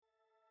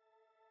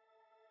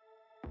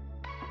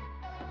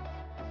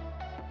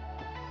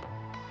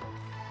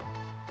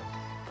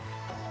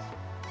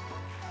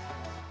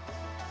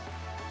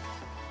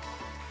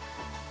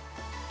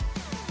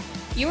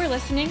You are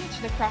listening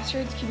to the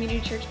Crossroads Community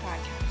Church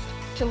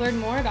podcast. To learn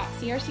more about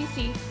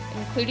CRCC,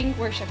 including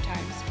worship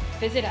times,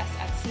 visit us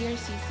at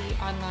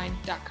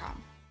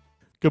crcconline.com.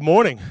 Good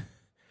morning.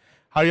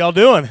 How y'all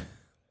doing?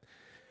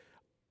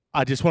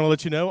 I just want to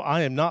let you know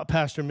I am not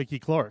Pastor Mickey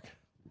Clark.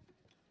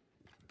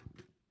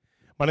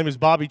 My name is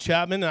Bobby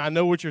Chapman, and I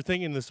know what you're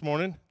thinking this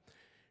morning.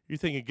 You're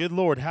thinking, good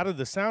Lord, how did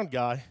the sound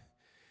guy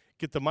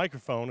get the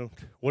microphone, and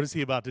what is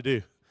he about to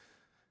do?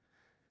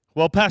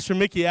 Well, Pastor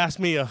Mickey asked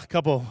me a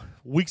couple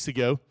weeks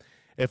ago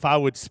if I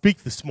would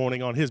speak this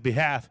morning on his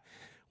behalf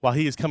while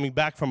he is coming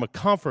back from a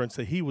conference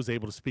that he was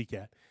able to speak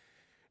at.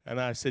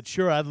 And I said,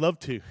 sure, I'd love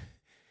to.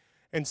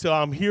 And so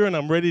I'm here and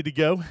I'm ready to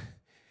go.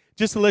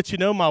 Just to let you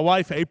know, my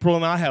wife April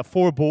and I have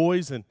 4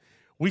 boys, and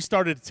we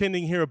started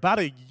attending here about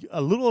a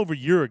little over a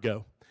year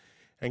ago.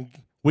 And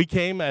we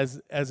came as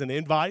an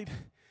invite.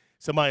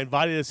 Somebody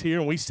invited us here,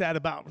 and we sat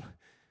about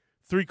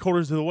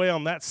 3/4 of the way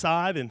on that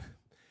side, and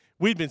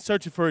we'd been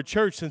searching for a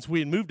church since we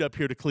had moved up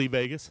here to Clee,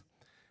 Vegas,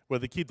 where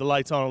they keep the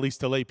lights on at least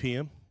till 8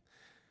 p.m.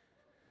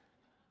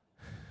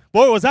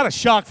 Boy, was that a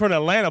shock for an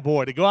Atlanta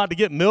boy to go out to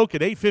get milk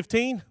at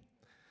 8:15.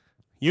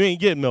 You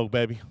ain't getting milk,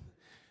 baby.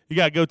 You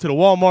got to go to the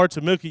Walmarts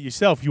and milk it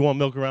yourself if you want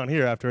milk around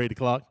here after 8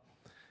 o'clock.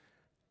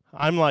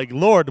 I'm like,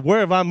 Lord,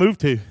 where have I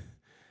moved to?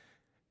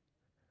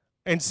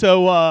 And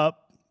so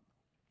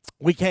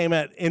we came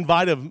at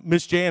invite of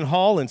Miss Jan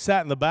Hall and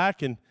sat in the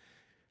back, and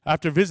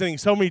after visiting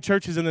so many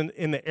churches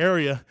in the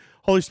area,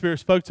 Holy Spirit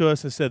spoke to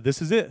us and said,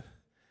 this is it.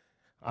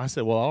 I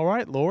said, well, all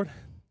right, Lord.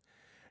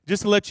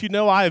 Just to let you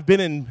know, I have been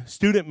in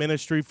student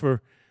ministry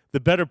for the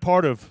better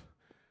part of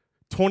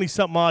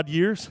 20-something odd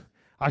years.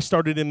 I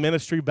started in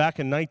ministry back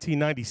in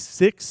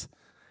 1996,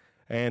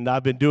 and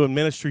I've been doing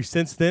ministry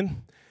since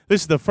then.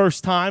 This is the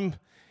first time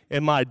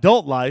in my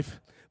adult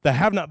life that I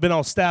have not been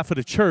on staff at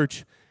a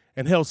church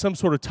and held some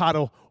sort of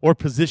title or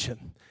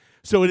position.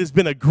 So it has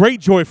been a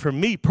great joy for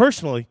me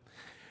personally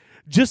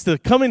just to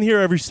come in here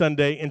every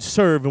Sunday and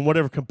serve in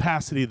whatever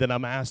capacity that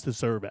I'm asked to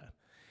serve at.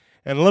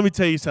 And let me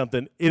tell you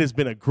something, it has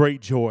been a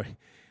great joy.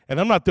 And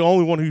I'm not the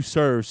only one who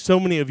serves. So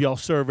many of y'all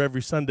serve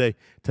every Sunday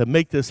to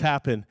make this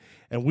happen,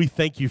 and we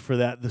thank you for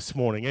that this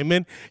morning.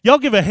 Amen. Y'all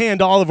give a hand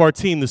to all of our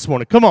team this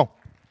morning. Come on.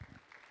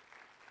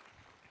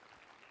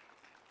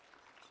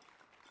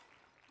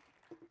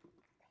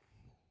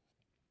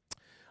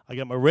 I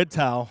got my red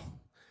towel,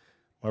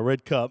 my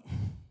red cup,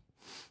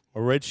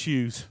 my red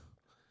shoes,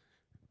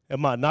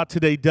 and my Not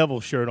Today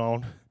Devil shirt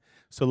on.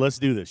 So let's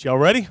do this. Y'all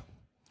ready?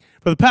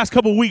 For the past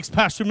couple weeks,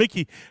 Pastor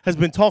Mickey has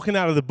been talking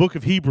out of the book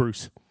of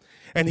Hebrews.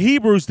 And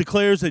Hebrews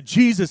declares that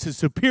Jesus is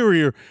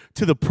superior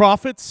to the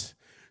prophets,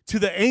 to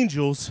the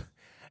angels,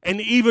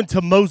 and even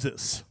to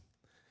Moses.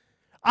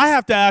 I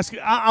have to ask,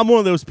 I'm one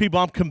of those people,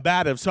 I'm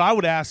combative, so I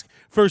would ask,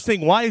 first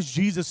thing, why is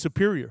Jesus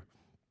superior?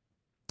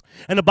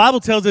 And the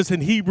Bible tells us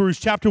in Hebrews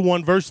chapter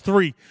 1, verse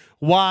 3,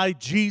 why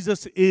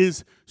Jesus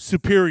is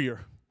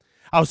superior.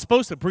 I was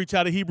supposed to preach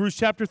out of Hebrews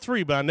chapter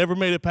 3, but I never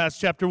made it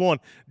past chapter 1.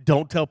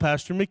 Don't tell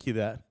Pastor Mickey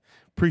that.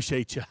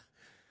 Appreciate you.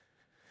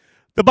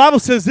 The Bible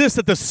says this,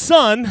 that the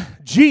Son,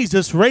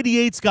 Jesus,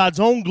 radiates God's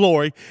own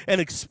glory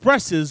and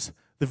expresses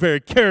the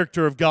very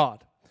character of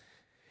God.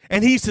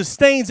 And he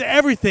sustains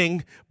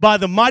everything by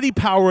the mighty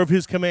power of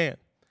his command.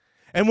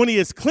 And when he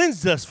has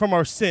cleansed us from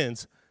our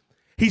sins,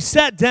 he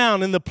sat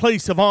down in the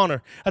place of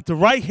honor at the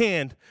right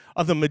hand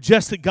of the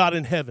majestic God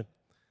in heaven.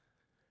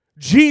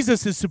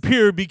 Jesus is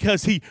superior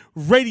because he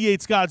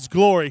radiates God's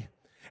glory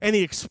and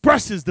he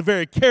expresses the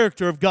very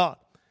character of God.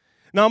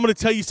 Now, I'm going to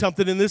tell you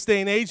something. In this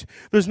day and age,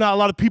 there's not a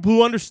lot of people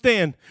who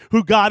understand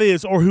who God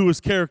is or who his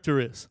character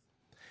is.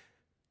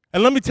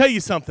 And let me tell you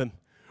something.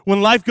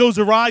 When life goes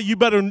awry, you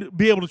better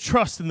be able to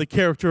trust in the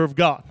character of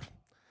God.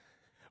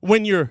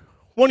 When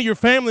one of your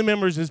family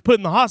members is put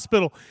in the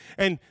hospital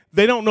and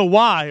they don't know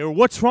why or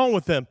what's wrong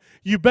with them,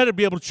 you better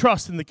be able to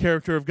trust in the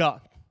character of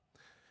God.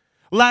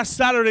 Last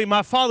Saturday,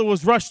 my father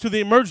was rushed to the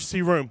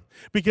emergency room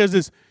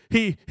because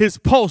his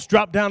pulse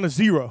dropped down to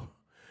 0.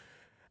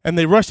 And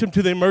they rushed him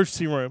to the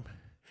emergency room.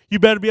 You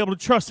better be able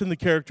to trust in the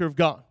character of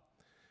God.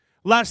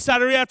 Last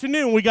Saturday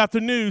afternoon, we got the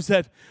news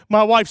that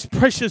my wife's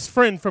precious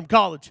friend from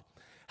college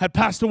had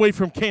passed away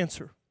from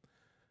cancer.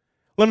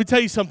 Let me tell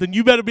you something.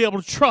 You better be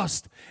able to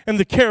trust in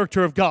the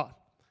character of God.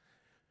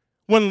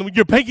 When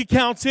your bank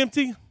account's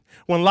empty,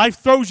 when life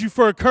throws you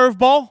for a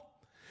curveball,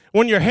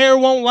 when your hair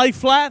won't lay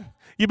flat,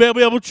 you better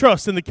be able to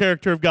trust in the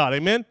character of God.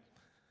 Amen?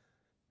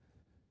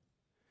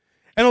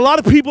 And a lot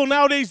of people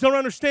nowadays don't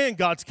understand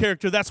God's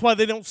character. That's why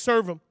they don't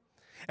serve him.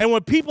 And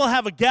when people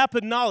have a gap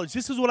in knowledge,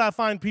 this is what I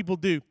find people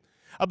do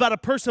about a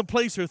person,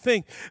 place, or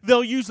thing.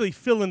 They'll usually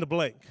fill in the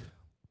blank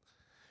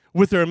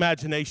with their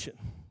imagination.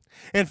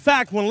 In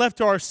fact, when left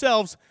to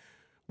ourselves,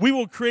 we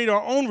will create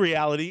our own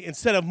reality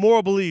instead of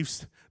moral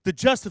beliefs to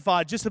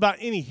justify just about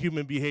any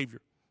human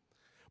behavior.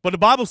 But the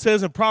Bible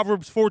says in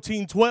Proverbs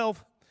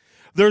 14:12,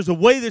 there's a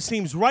way that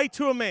seems right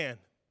to a man,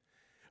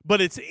 but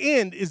its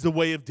end is the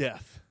way of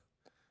death.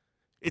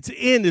 Its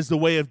end is the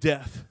way of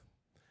death.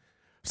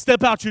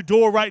 Step out your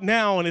door right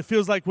now and it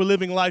feels like we're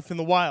living life in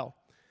the wild.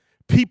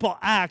 People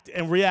act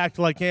and react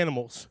like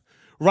animals.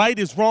 right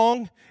is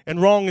wrong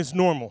and wrong is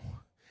normal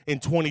in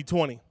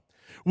 2020.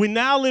 We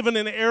now live in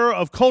an era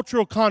of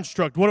cultural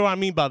construct. What do I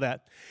mean by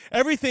that?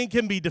 Everything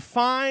can be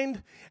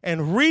defined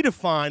and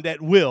redefined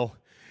at will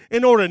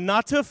in order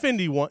not to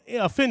offend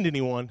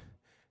anyone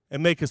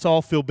and make us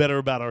all feel better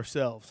about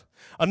ourselves.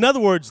 In other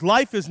words,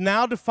 life is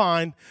now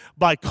defined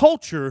by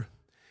culture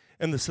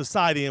and the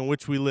society in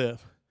which we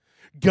live.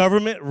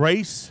 Government,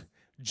 race,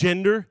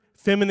 gender,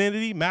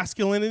 femininity,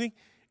 masculinity,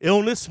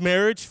 illness,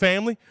 marriage,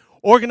 family,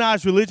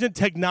 organized religion,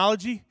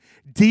 technology,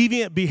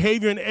 deviant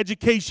behavior, and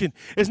education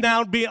is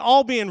now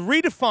all being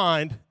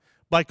redefined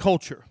by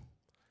culture.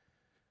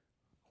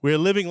 We're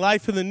living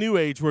life in the new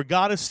age where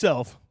God is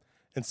self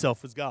and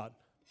self is God.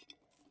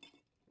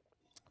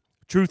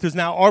 Truth is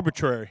now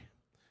arbitrary.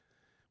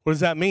 What does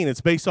that mean?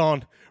 It's based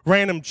on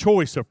random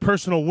choice or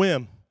personal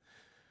whim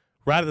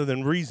rather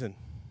than reason.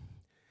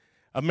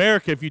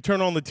 America, if you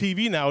turn on the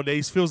TV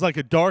nowadays, feels like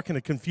a dark and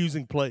a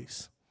confusing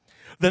place.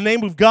 The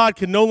name of God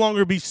can no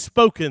longer be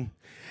spoken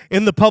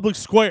in the public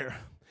square.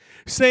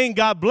 Saying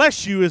God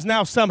bless you is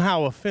now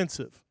somehow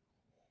offensive.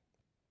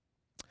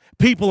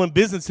 People and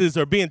businesses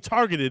are being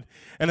targeted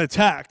and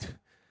attacked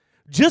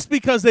just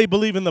because they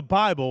believe in the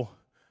Bible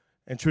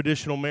and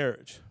traditional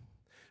marriage.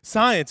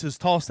 Science is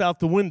tossed out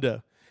the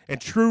window, and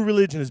true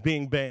religion is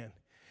being banned.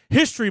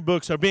 History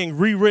books are being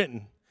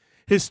rewritten.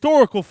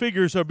 Historical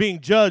figures are being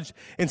judged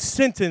and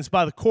sentenced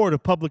by the court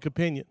of public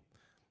opinion.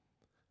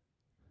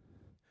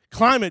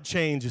 Climate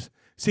change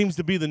seems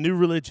to be the new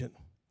religion.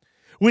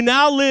 We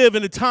now live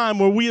in a time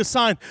where we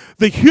assign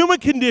the human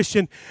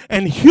condition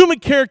and human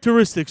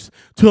characteristics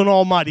to an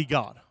almighty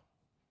God.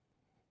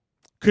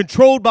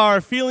 Controlled by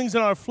our feelings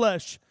and our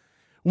flesh,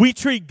 we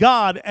treat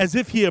God as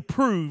if he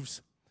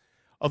approves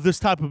of this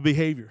type of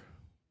behavior.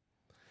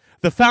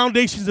 The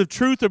foundations of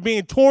truth are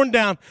being torn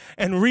down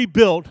and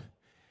rebuilt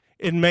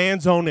in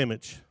man's own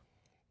image.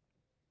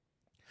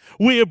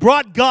 We have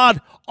brought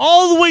God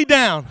all the way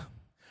down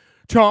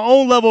to our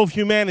own level of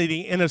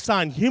humanity and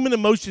assigned human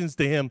emotions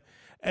to him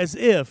as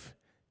if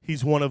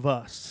he's one of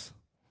us.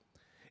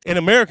 In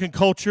American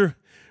culture,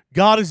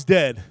 God is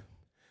dead,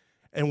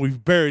 and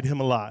we've buried him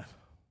alive.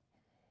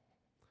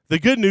 The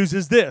good news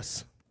is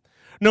this: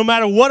 no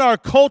matter what our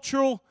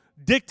cultural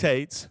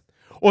dictates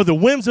or the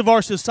whims of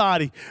our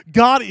society,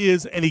 God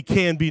is and he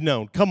can be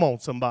known. Come on,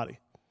 somebody.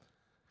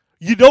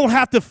 You don't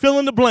have to fill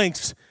in the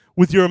blanks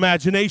with your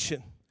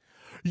imagination.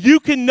 You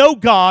can know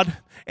God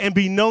and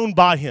be known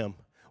by him.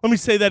 Let me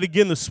say that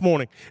again this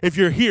morning. If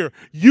you're here,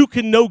 you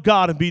can know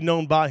God and be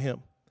known by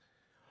him.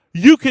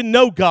 You can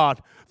know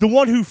God, the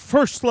one who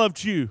first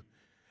loved you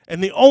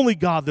and the only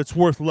God that's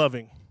worth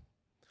loving.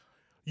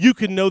 You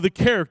can know the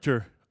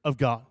character of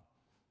God.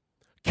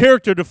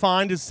 Character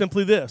defined is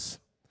simply this: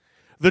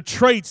 the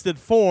traits that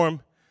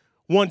form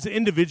one's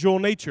individual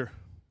nature,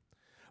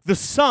 the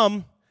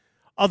sum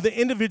of the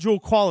individual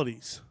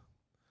qualities.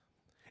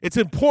 It's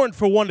important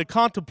for one to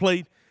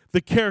contemplate the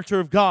character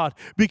of God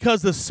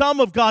because the sum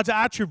of God's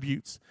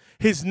attributes,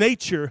 his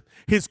nature,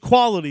 his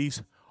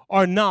qualities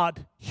are not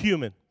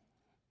human.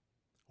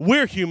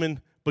 We're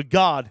human, but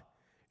God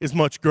is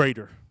much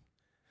greater.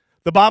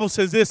 The Bible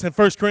says this in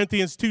 1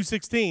 Corinthians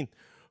 2:16,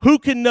 who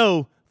can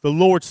know the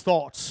Lord's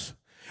thoughts?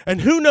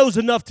 And who knows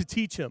enough to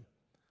teach him?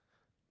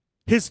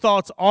 His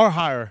thoughts are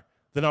higher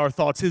than our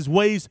thoughts. His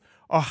ways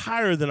are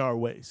higher than our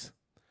ways.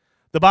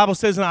 The Bible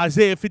says in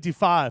Isaiah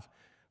 55,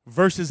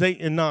 verses 8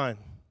 and 9,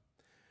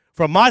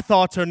 for my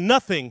thoughts are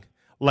nothing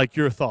like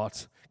your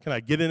thoughts. Can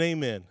I get an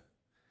amen?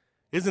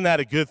 Isn't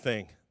that a good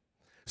thing?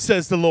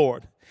 Says the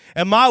Lord.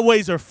 And my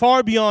ways are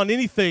far beyond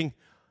anything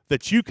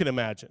that you can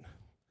imagine.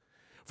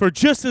 For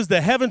just as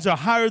the heavens are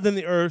higher than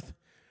the earth,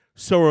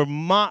 so are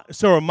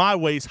my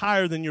ways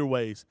higher than your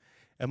ways,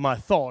 and my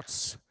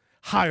thoughts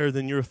higher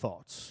than your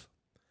thoughts.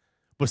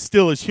 But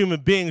still, as human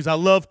beings, I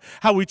love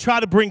how we try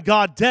to bring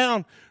God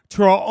down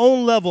to our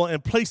own level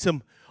and place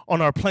him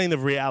on our plane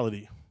of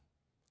reality.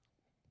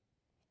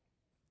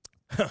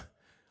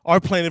 Our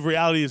plane of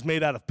reality is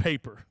made out of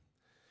paper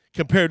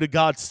compared to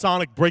God's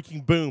sonic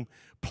breaking boom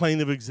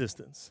plane of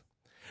existence.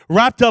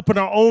 Wrapped up in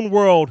our own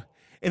world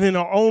and in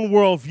our own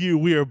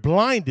worldview, we are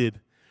blinded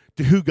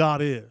to who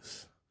God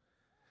is.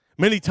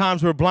 Many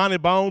times we're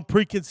blinded by our own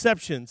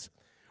preconceptions.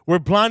 We're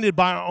blinded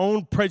by our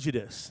own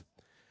prejudice.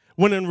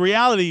 When in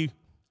reality,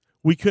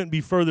 we couldn't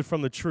be further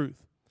from the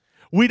truth.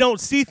 We don't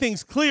see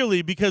things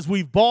clearly because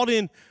we've bought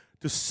into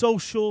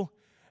social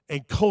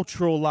and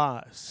cultural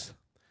lies.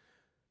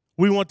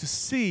 We want to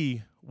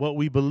see what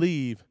we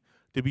believe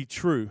to be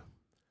true.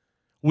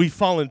 We've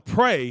fallen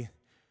prey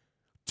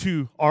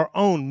to our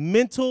own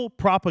mental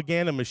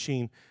propaganda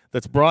machine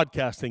that's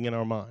broadcasting in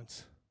our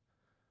minds.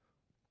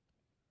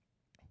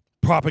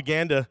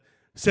 Propaganda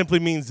simply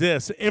means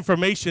this: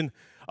 information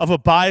of a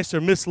biased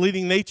or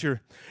misleading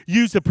nature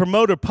used to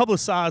promote or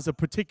publicize a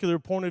particular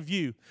point of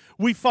view.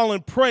 We've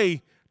fallen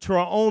prey to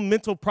our own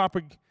mental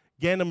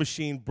propaganda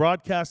machine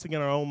broadcasting in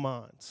our own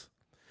minds.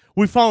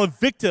 We've fallen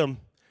victim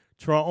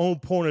to our own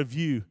point of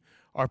view,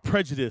 our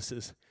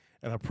prejudices,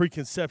 and our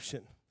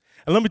preconception.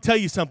 And let me tell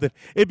you something.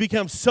 It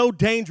becomes so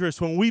dangerous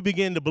when we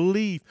begin to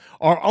believe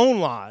our own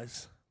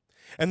lies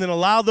and then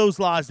allow those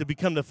lies to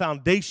become the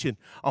foundation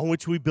on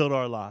which we build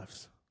our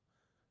lives.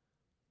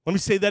 Let me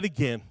say that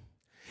again.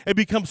 It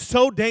becomes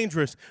so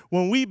dangerous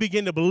when we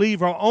begin to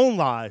believe our own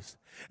lies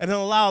and then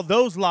allow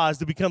those lies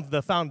to become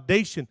the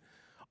foundation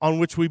on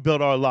which we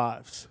build our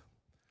lives.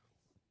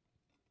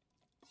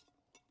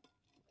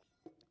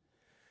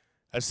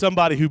 As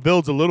somebody who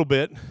builds a little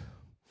bit,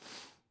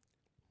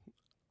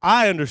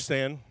 I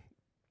understand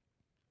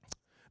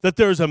that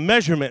there's a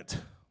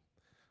measurement.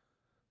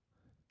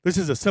 This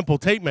is a simple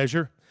tape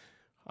measure.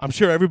 I'm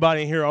sure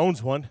everybody in here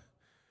owns one.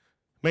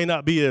 May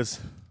not be as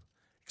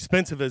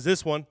expensive as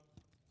this one.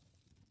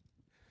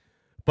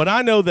 But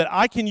I know that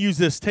I can use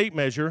this tape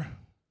measure,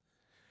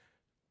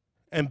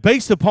 and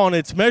based upon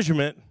its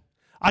measurement,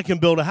 I can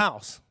build a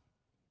house.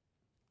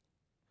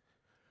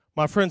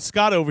 My friend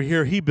Scott over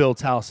here, he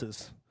builds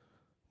houses.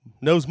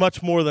 Knows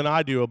much more than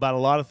I do about a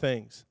lot of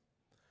things.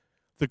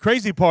 The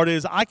crazy part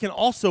is I can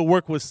also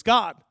work with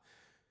Scott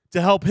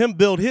to help him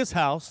build his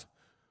house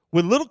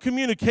with little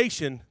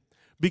communication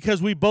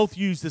because we both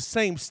use the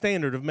same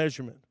standard of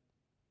measurement.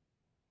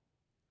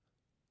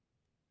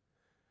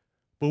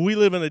 But we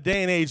live in a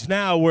day and age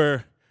now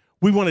where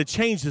we want to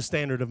change the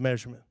standard of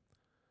measurement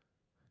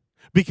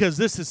because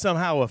this is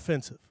somehow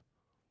offensive.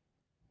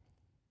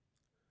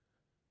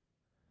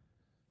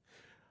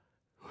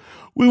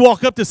 We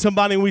walk up to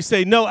somebody and we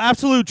say, no,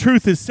 absolute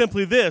truth is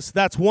simply this.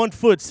 That's 1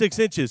 foot, 6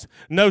 inches.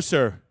 No,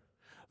 sir.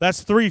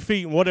 That's 3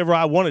 feet and whatever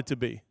I want it to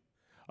be.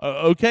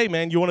 Okay,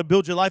 man, you want to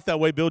build your life that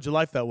way, build your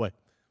life that way.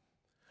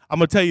 I'm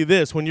going to tell you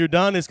this. When you're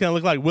done, it's going to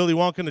look like Willy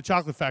Wonka in the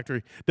chocolate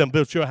factory done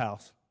built your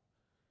house.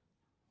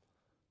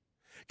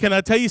 Can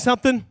I tell you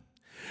something?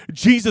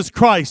 Jesus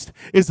Christ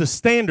is the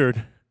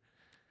standard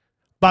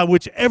by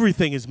which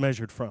everything is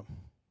measured from.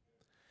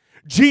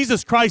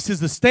 Jesus Christ is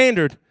the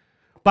standard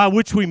by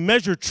which we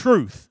measure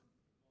truth.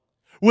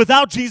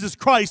 Without Jesus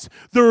Christ,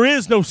 there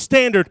is no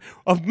standard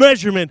of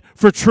measurement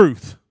for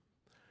truth.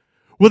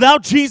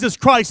 Without Jesus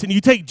Christ, and you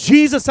take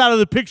Jesus out of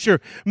the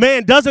picture,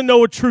 man doesn't know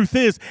what truth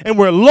is, and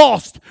we're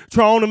lost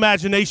to our own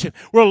imagination.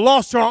 We're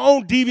lost to our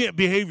own deviant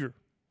behavior.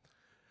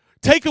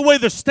 Take away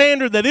the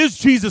standard that is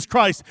Jesus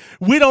Christ,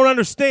 we don't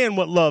understand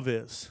what love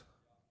is.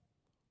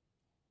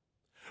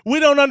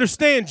 We don't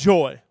understand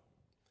joy.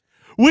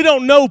 We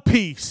don't know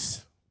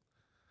peace.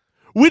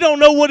 We don't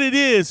know what it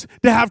is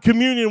to have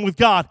communion with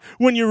God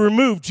when you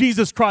remove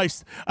Jesus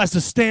Christ as the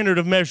standard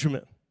of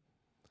measurement.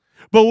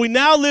 But we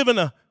now live in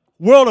a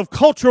world of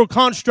cultural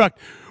construct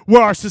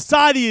where our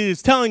society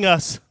is telling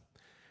us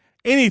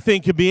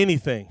anything can be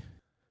anything.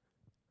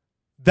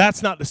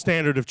 That's not the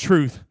standard of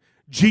truth.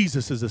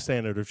 Jesus is the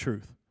standard of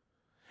truth.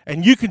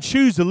 And you can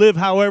choose to live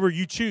however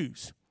you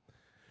choose.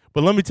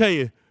 But let me tell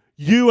you,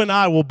 you and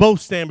I will both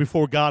stand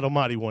before God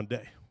Almighty one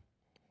day.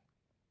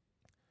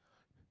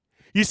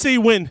 You see,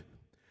 when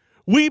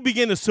we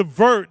begin to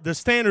subvert the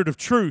standard of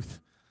truth,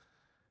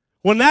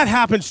 when that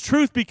happens,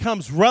 truth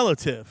becomes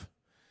relative.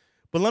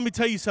 But let me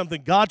tell you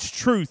something, God's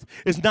truth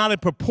is not in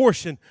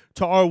proportion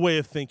to our way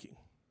of thinking.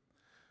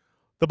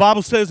 The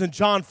Bible says in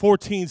John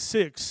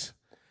 14:6,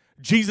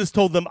 Jesus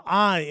told them,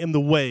 I am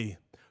the way,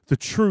 the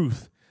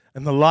truth,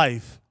 and the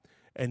life,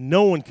 and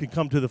no one can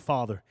come to the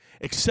Father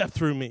except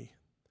through me.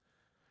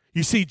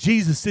 You see,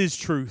 Jesus is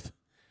truth,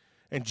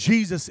 and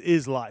Jesus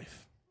is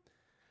life.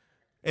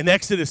 In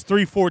Exodus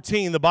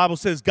 3:14, the Bible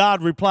says,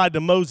 God replied to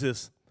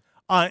Moses,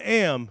 I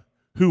am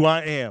who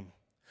I am.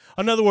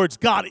 In other words,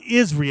 God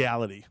is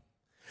reality.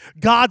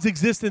 God's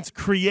existence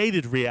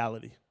created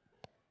reality.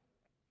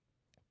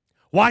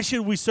 Why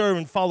should we serve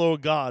and follow a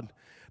God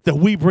that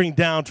we bring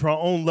down to our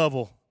own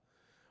level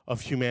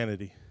of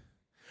humanity?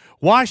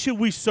 Why should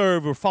we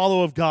serve or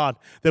follow a God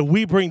that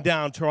we bring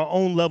down to our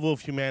own level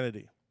of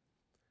humanity?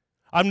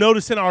 I've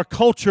noticed in our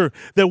culture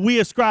that we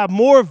ascribe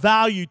more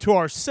value to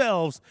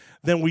ourselves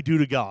than we do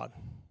to God.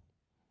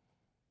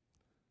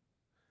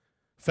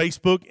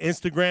 Facebook,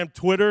 Instagram,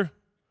 Twitter,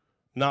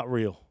 not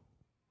real.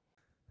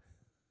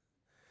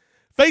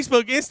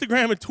 Facebook,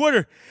 Instagram, and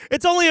Twitter,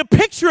 it's only a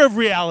picture of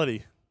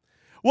reality.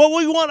 What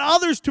we want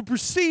others to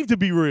perceive to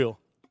be real.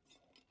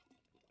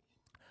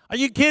 Are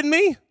you kidding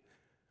me?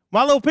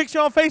 My little picture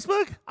on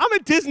Facebook? I'm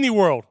at Disney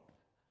World.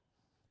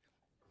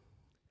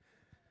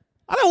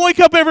 I don't wake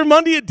up every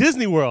Monday at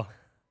Disney World.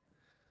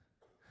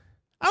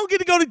 I don't get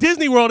to go to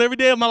Disney World every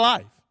day of my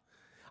life.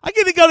 I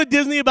get to go to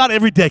Disney about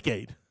every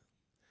decade.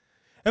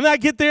 And then I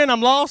get there and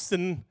I'm lost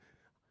and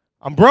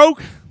I'm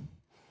broke.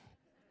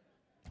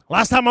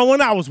 Last time I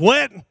went, I was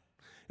wet.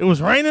 It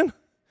was raining.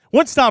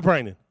 Wouldn't stop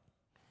raining.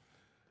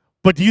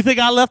 But do you think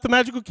I left the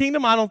magical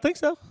kingdom? I don't think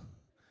so.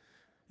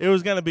 It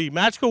was going to be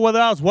magical whether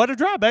I was wet or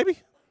dry, baby.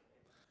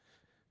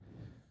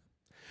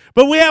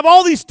 But we have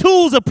all these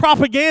tools of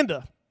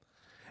propaganda.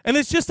 And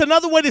it's just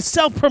another way to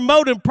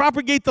self-promote and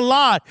propagate the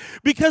lie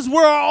because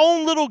we're our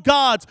own little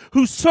gods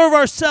who serve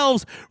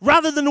ourselves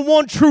rather than the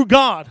one true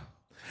God.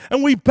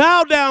 And we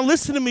bow down,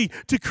 listen to me,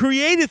 to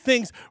created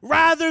things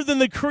rather than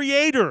the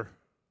Creator.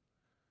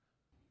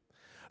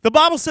 The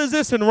Bible says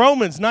this in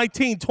Romans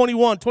 19,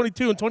 21,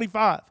 22, and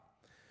 25.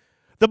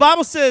 The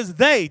Bible says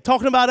they,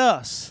 talking about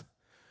us,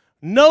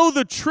 know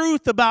the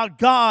truth about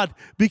God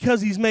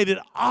because he's made it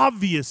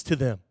obvious to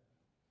them.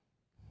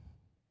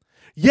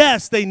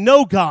 Yes, they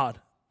know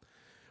God,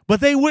 but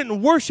they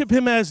wouldn't worship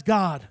him as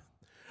God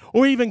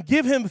or even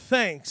give him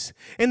thanks.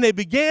 And they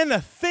began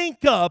to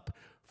think up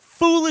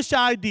foolish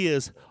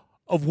ideas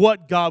of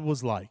what God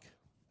was like.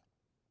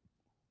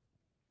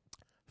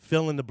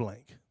 Fill in the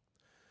blank.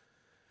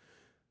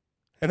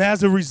 And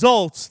as a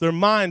result, their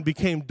mind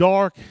became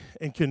dark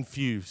and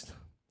confused.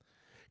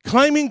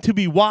 Claiming to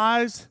be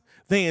wise,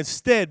 they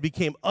instead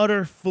became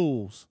utter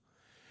fools.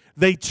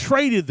 They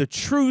traded the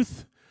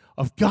truth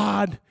of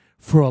God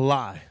for a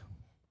lie.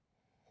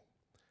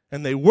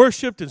 And they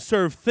worshiped and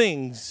served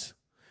things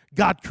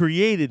God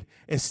created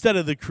instead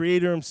of the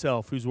Creator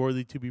himself, who's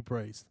worthy to be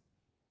praised.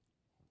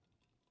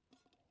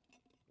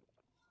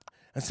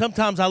 And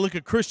sometimes I look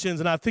at Christians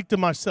and I think to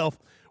myself,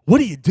 what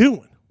are you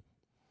doing?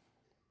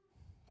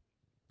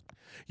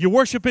 You're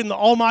worshiping the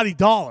almighty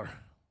dollar.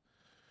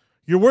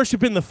 You're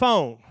worshiping the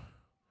phone.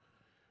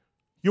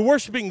 You're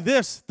worshiping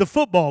the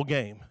football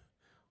game.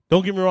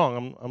 Don't get me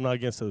wrong, I'm not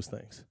against those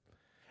things.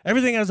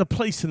 Everything has a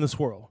place in this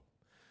world.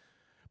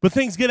 But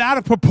things get out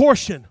of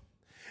proportion,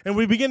 and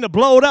we begin to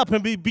blow it up,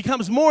 and it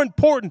becomes more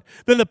important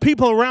than the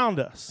people around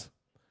us.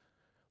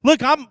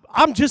 Look,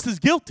 I'm just as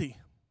guilty.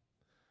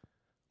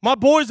 My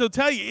boys will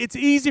tell you, it's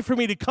easy for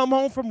me to come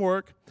home from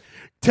work,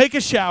 take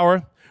a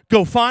shower,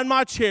 go find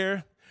my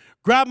chair,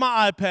 grab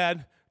my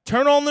iPad,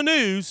 turn on the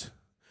news,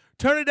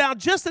 turn it down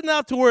just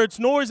enough to where it's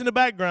noise in the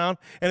background,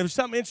 and if there's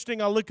something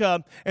interesting, I'll look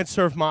up and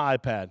surf my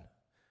iPad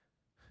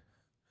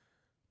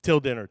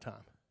till dinner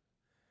time.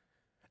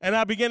 And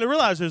I began to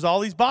realize there's all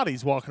these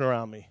bodies walking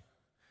around me.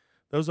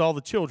 Those are all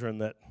the children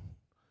that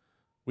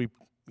we,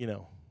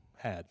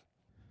 had.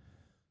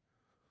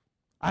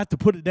 I have to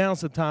put it down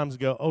sometimes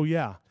and go, oh,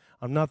 yeah,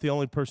 I'm not the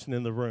only person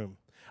in the room.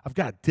 I've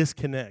got to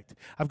disconnect.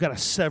 I've got to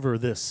sever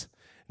this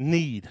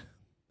need.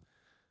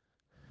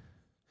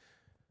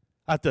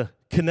 I have to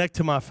connect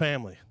to my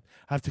family.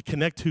 I have to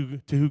connect to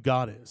who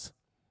God is.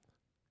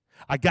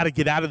 I got to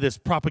get out of this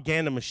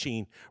propaganda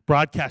machine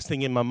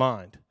broadcasting in my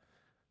mind.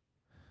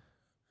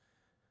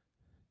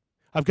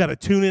 I've got to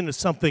tune into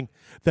something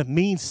that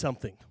means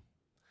something.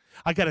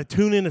 I've got to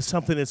tune into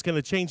something that's going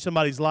to change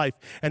somebody's life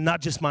and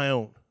not just my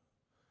own.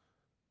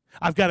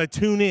 I've got to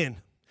tune in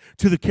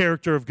to the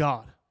character of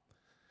God.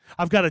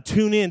 I've got to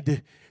tune in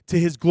to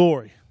his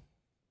glory.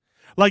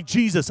 Like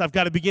Jesus, I've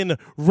got to begin to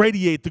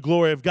radiate the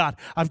glory of God.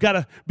 I've got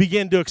to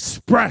begin to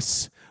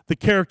express the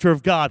character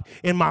of God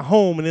in my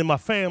home and in my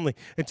family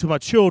and to my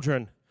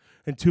children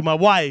and to my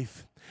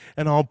wife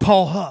and on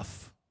Paul Huff.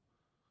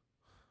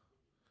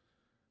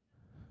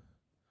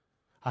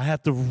 I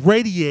have to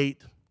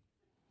radiate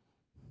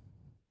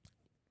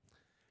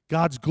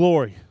God's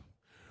glory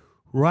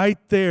right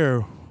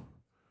there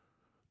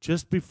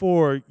just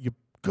before you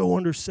go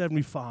under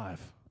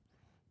 75.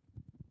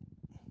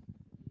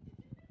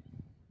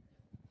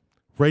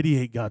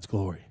 Radiate God's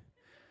glory.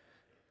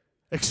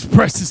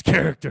 Express his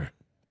character.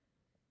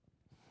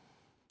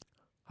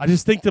 I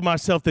just think to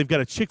myself, they've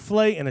got a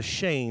Chick-fil-A and a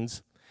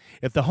Shane's.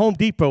 If the Home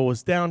Depot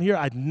was down here,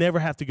 I'd never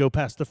have to go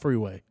past the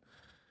freeway.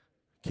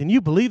 Can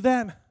you believe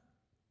that?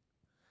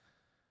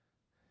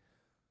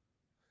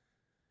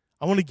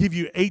 I want to give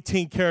you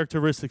 18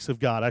 characteristics of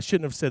God. I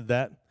shouldn't have said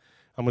that.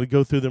 I'm going to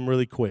go through them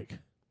really quick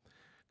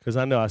because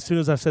I know as soon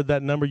as I said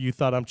that number, you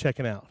thought I'm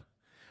checking out.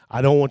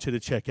 I don't want you to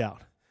check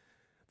out.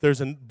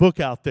 There's a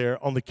book out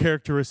there on the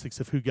characteristics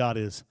of who God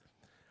is.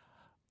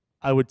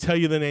 I would tell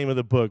you the name of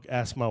the book.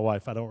 Ask my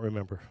wife. I don't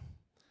remember.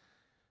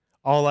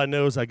 All I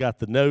know is I got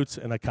the notes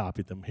and I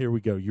copied them. Here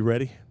we go. You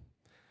ready?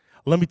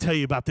 Let me tell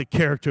you about the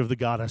character of the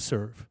God I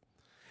serve.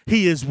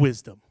 He is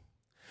wisdom.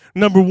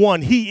 Number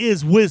one, he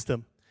is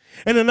wisdom.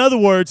 And in other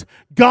words,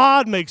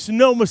 God makes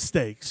no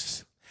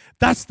mistakes.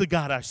 That's the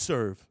God I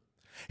serve.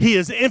 He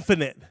is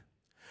infinite.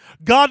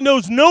 God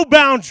knows no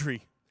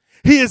boundary.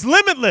 He is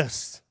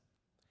limitless.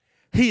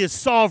 He is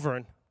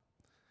sovereign.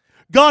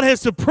 God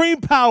has supreme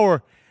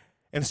power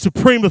and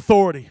supreme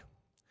authority.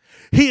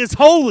 He is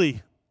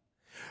holy.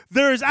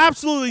 There is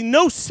absolutely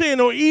no sin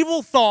or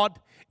evil thought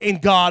in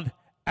God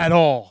at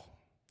all.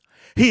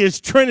 He is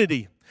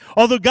Trinity.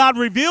 Although God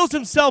reveals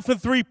himself in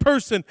three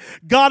persons,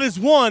 God is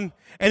one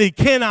and he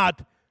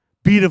cannot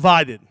be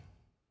divided.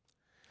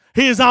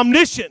 He is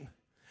omniscient.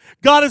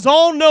 God is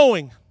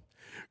all-knowing.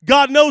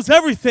 God knows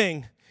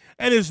everything,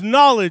 and his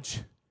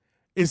knowledge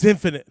is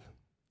infinite.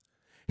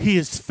 He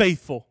is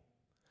faithful.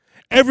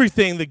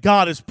 Everything that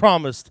God has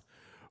promised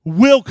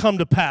will come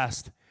to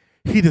pass.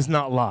 He does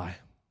not lie.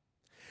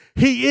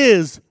 He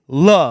is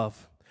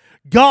love.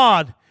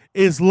 God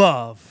is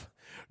love.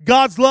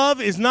 God's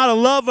love is not a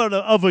love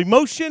of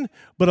emotion,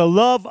 but a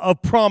love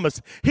of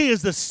promise. He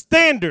is the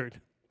standard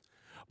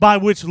by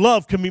which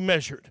love can be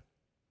measured.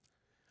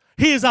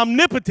 He is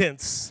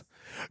omnipotence.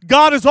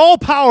 God is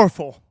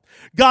all-powerful.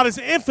 God is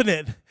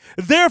infinite.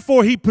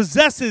 Therefore, he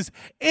possesses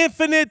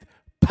infinite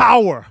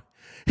power.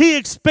 He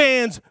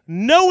expands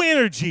no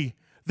energy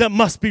that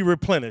must be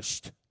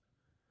replenished.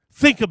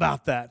 Think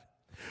about that.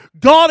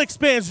 God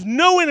expands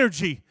no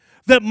energy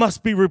that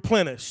must be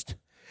replenished.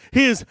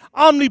 He is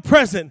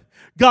omnipresent.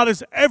 God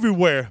is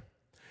everywhere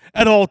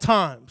at all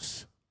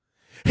times.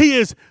 He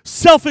is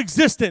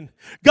self-existent.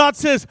 God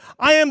says,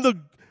 I am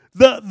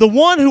the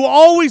one who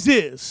always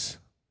is.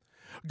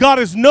 God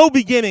has no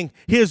beginning.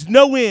 He has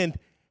no end.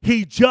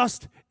 He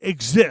just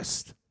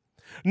exists.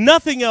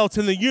 Nothing else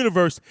in the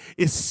universe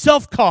is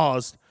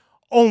self-caused,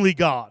 only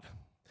God.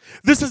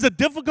 This is a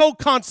difficult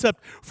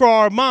concept for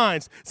our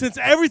minds, since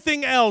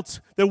everything else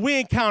that we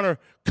encounter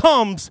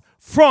comes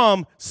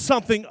from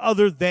something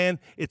other than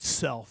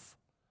itself.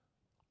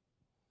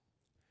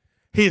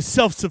 He is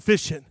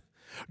self-sufficient.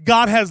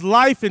 God has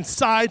life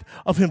inside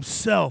of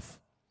himself.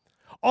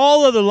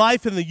 All other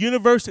life in the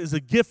universe is a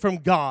gift from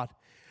God.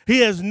 He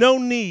has no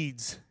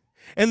needs,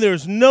 and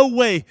there's no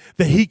way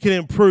that he can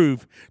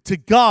improve. To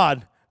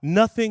God,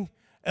 nothing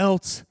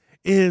else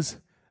is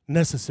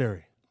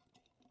necessary.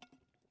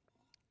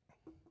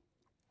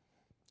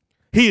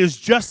 He is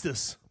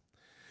justice.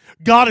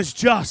 God is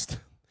just.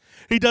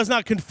 He does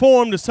not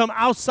conform to some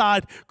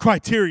outside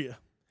criteria.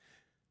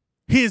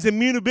 He is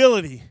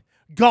immutability.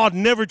 God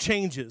never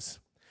changes.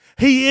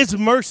 He is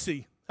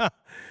mercy.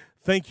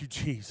 Thank you,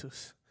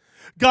 Jesus.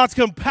 God's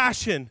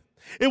compassion,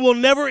 it will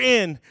never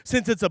end,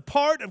 since it's a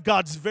part of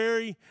God's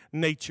very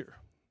nature.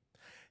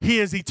 He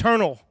is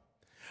eternal.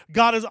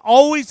 God has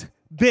always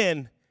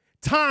been.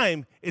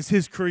 Time is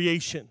his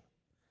creation.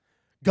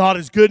 God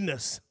is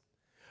goodness.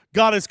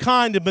 God is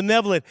kind and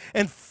benevolent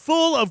and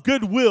full of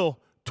goodwill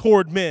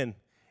toward men,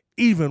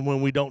 even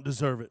when we don't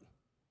deserve it.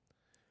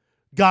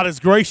 God is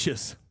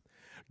gracious.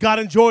 God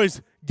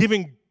enjoys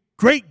giving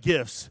great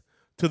gifts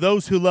to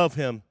those who love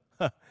him,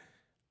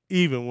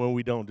 even when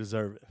we don't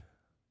deserve it.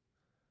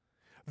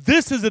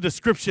 This is a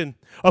description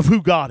of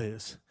who God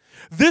is.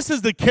 This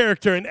is the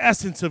character and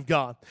essence of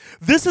God.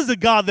 This is a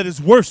God that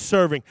is worth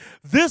serving.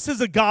 This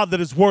is a God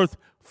that is worth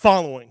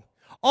following.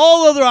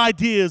 All other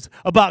ideas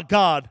about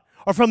God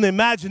are from the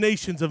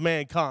imaginations of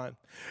mankind.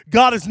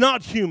 God is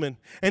not human,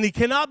 and he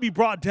cannot be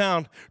brought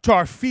down to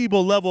our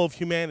feeble level of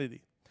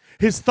humanity.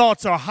 His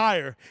thoughts are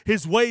higher.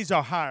 His ways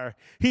are higher.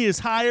 He is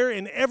higher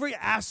in every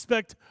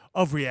aspect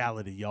of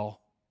reality,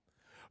 y'all.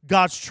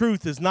 God's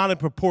truth is not in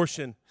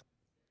proportion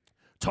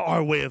to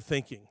our way of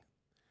thinking.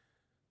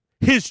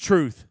 His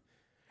truth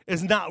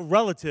is not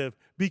relative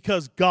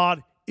because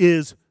God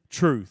is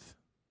truth.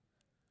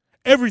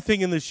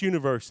 Everything in this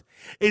universe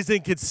is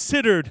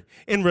considered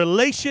in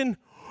relation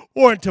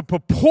or into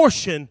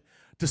proportion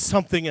to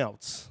something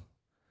else.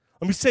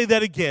 Let me say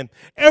that again.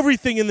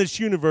 Everything in this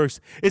universe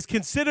is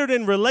considered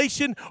in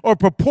relation or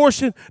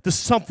proportion to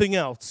something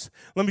else.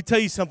 Let me tell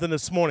you something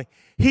this morning.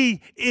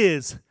 He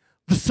is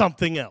the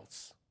something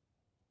else.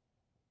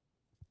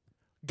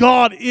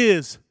 God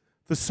is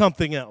the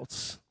something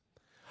else.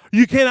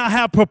 You cannot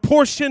have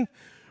proportion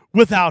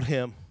without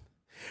him.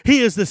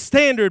 He is the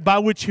standard by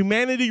which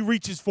humanity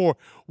reaches for,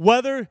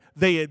 whether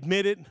they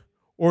admit it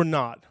or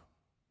not.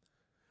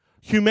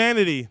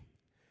 Humanity,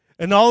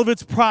 and all of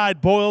its pride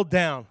boiled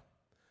down,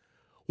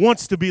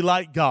 wants to be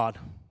like God.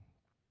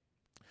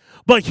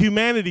 But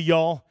humanity,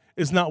 y'all,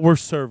 is not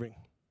worth serving.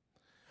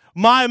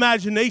 My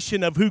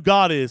imagination of who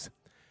God is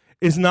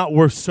not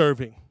worth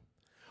serving.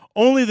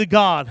 Only the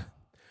God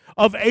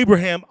of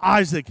Abraham,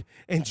 Isaac,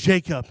 and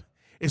Jacob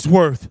is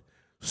worth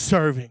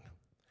serving.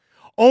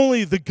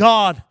 Only the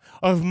God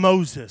of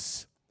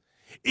Moses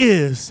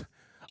is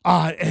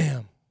I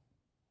am.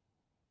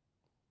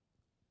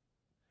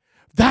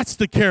 That's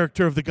the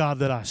character of the God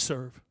that I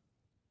serve.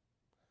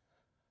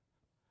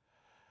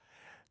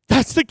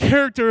 That's the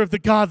character of the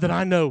God that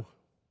I know.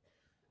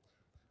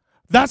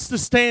 That's the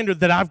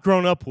standard that I've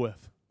grown up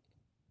with.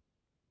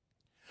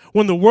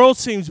 When the world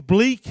seems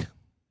bleak,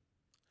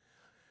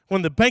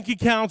 when the bank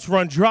accounts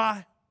run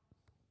dry,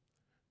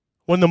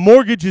 when the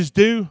mortgage is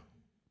due,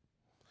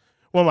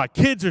 when my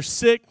kids are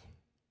sick,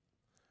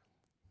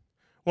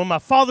 when my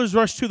father's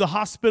rushed to the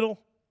hospital,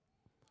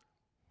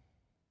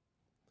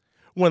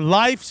 when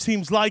life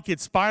seems like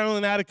it's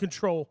spiraling out of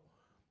control,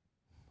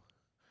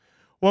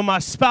 when my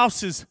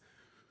spouse is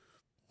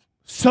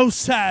so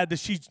sad that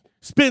she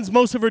spends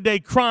most of her day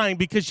crying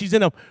because she's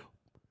in a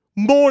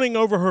mourning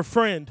over her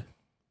friend,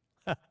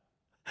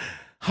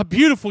 a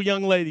beautiful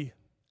young lady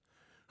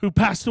who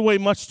passed away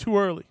much too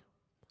early.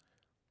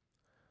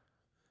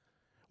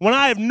 When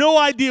I have no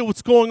idea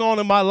what's going on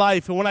in my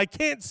life and when I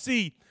can't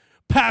see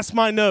past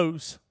my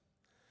nose,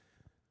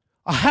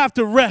 I have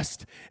to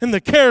rest in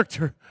the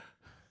character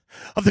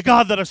of the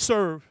God that I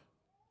serve.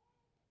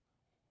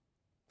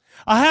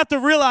 I have to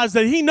realize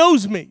that he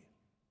knows me,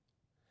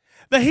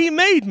 that he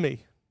made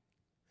me,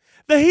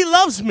 that he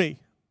loves me.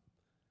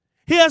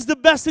 He has the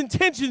best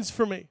intentions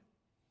for me,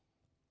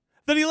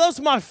 that he loves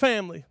my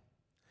family.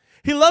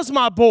 He loves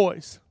my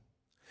boys,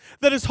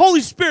 that his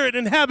Holy Spirit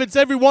inhabits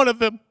every one of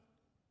them.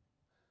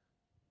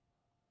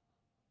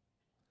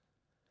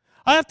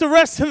 I have to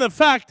rest in the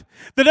fact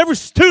that every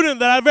student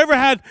that I've ever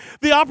had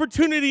the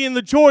opportunity and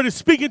the joy to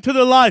speak into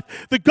their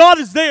life, that God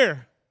is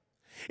there,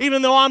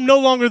 even though I'm no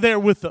longer there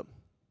with them.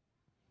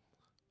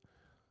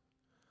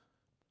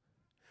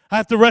 I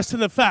have to rest in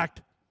the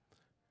fact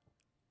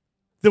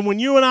that when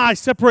you and I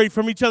separate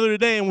from each other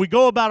today and we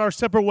go about our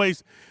separate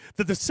ways,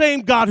 that the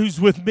same God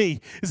who's with me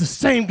is the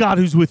same God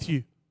who's with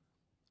you.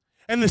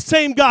 And the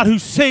same God who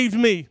saved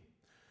me,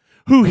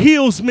 who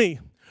heals me,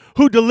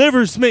 who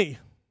delivers me,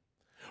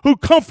 who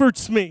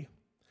comforts me,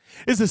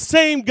 is the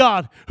same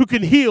God who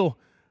can heal,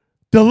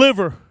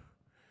 deliver,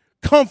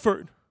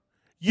 comfort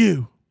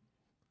you.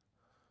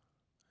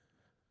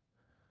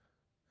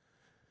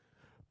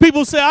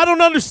 People say, I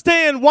don't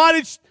understand. Why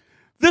did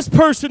this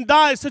person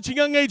die at such a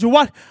young age? Or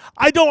what?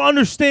 I don't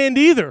understand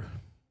either.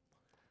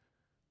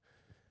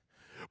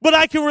 But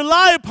I can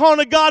rely upon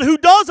a God who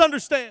does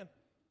understand.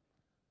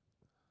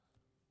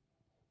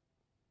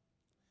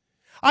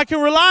 I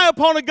can rely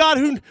upon a God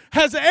who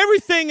has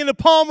everything in the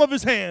palm of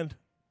his hand,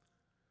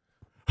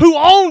 who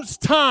owns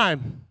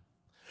time,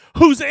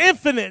 who's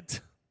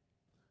infinite,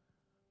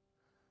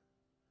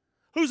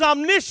 who's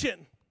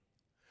omniscient,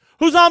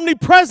 who's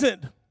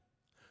omnipresent,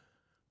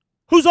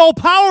 who's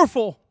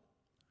all-powerful,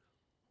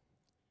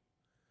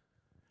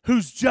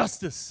 whose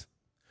justice,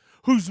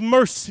 whose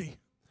mercy,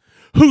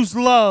 whose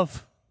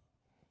love.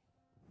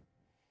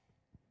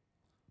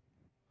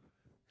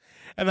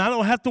 And I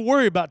don't have to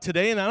worry about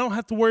today, and I don't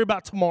have to worry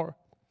about tomorrow.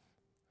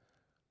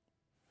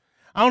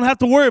 I don't have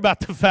to worry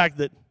about the fact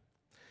that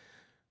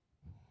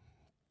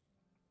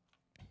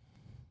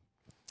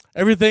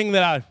everything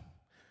that I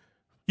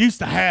used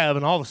to have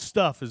and all the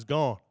stuff is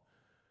gone.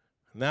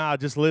 Now I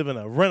just live in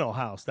a rental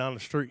house down the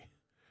street.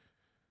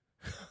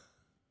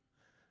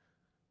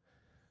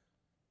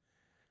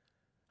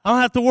 I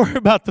don't have to worry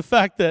about the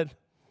fact that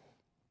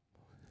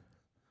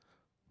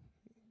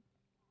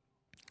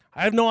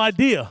I have no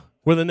idea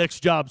where the next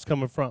job's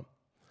coming from,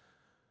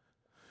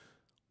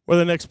 where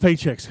the next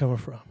paycheck's coming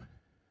from.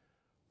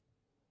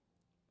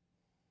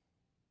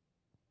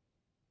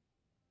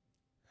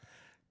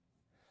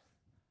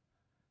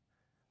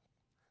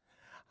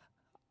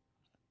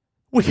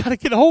 We got to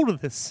get a hold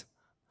of this.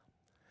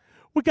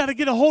 We got to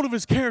get a hold of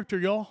his character,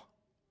 y'all.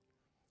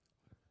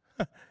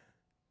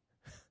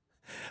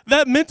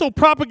 That mental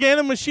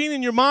propaganda machine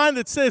in your mind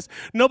that says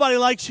nobody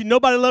likes you,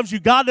 nobody loves you,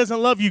 God doesn't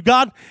love you,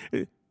 God,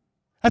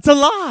 that's a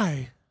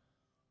lie.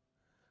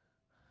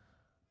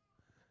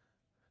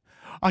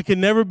 I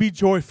can never be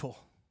joyful.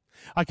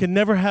 I can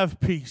never have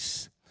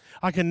peace.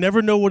 I can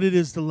never know what it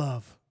is to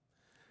love.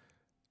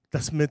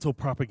 That's mental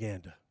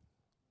propaganda.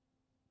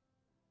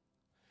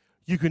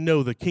 You can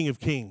know the King of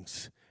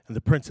Kings and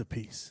the Prince of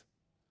Peace.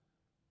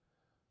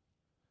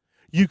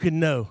 You can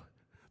know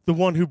the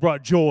one who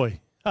brought joy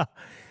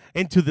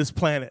into this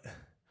planet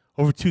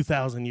over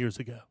 2,000 years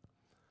ago.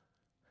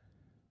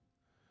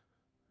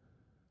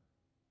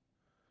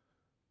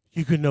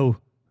 You can know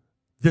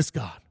this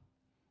God.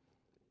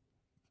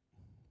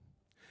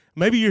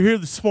 Maybe you're here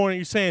this morning,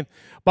 you're saying,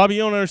 Bobby,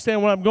 you don't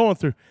understand what I'm going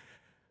through.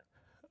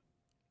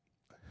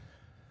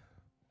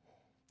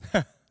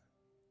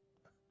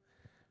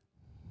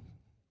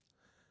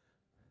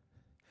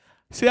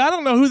 See, I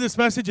don't know who this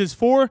message is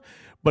for,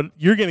 but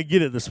you're going to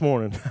get it this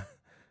morning.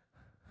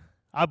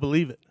 I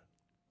believe it.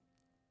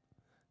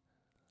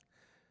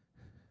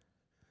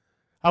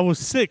 I was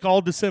sick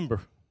all December.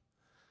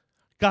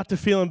 Got to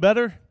feeling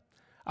better.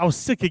 I was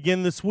sick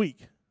again this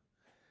week.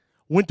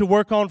 Went to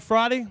work on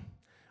Friday.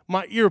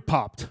 My ear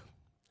popped.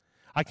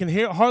 I can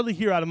hardly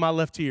hear out of my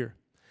left ear.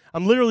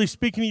 I'm literally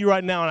speaking to you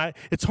right now, and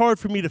it's hard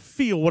for me to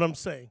feel what I'm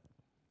saying.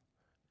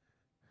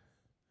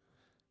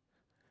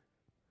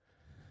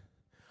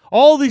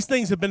 All these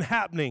things have been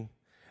happening,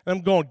 and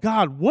I'm going,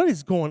 God, what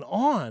is going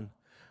on?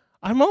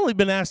 I've only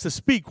been asked to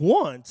speak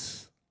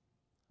once.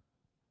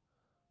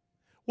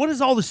 What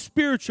is all the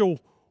spiritual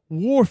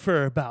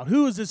warfare about?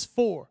 Who is this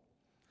for?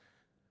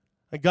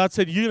 And God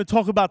said, you're going to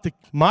talk about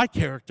my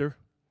character.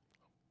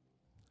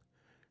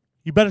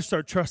 You better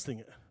start trusting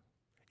it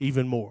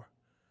even more.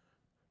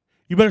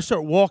 You better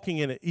start walking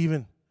in it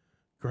even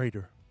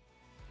greater.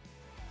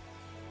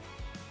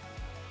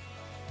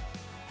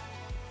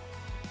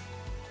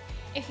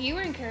 If you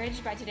were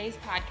encouraged by today's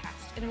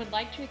podcast and would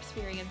like to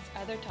experience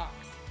other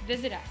talks,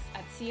 visit us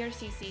at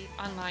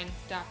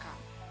crcconline.com.